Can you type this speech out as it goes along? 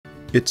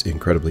It's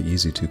incredibly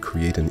easy to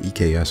create an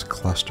EKS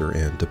cluster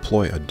and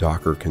deploy a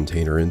Docker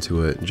container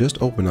into it. Just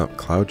open up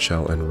Cloud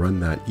Shell and run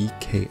that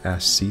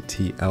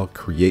EKSCTL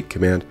create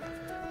command.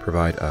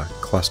 Provide a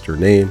cluster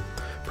name,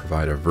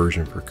 provide a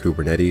version for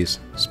Kubernetes,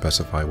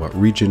 specify what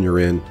region you're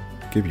in,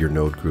 give your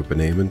node group a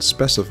name, and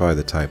specify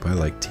the type. I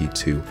like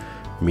T2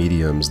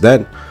 mediums.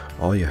 Then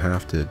all you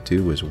have to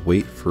do is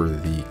wait for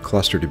the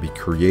cluster to be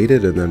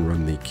created and then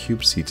run the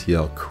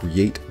kubectl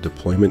create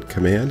deployment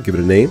command. Give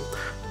it a name,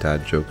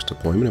 dad jokes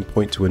deployment, and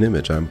point to an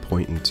image. I'm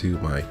pointing to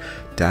my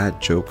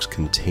dad jokes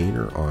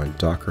container on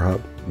Docker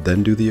Hub.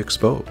 Then do the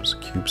expose,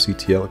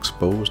 kubectl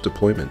expose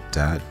deployment,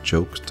 dad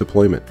jokes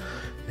deployment.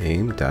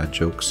 Name, dad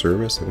joke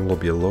service, and it'll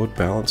be a load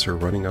balancer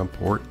running on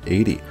port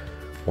 80.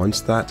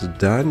 Once that's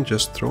done,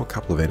 just throw a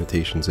couple of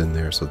annotations in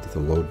there so that the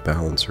load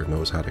balancer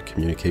knows how to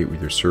communicate with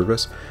your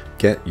service.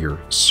 Get your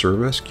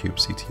service,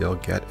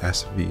 kubectl get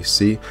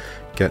svc,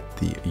 get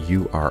the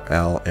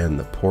URL and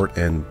the port,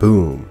 and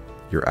boom,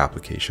 your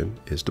application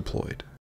is deployed.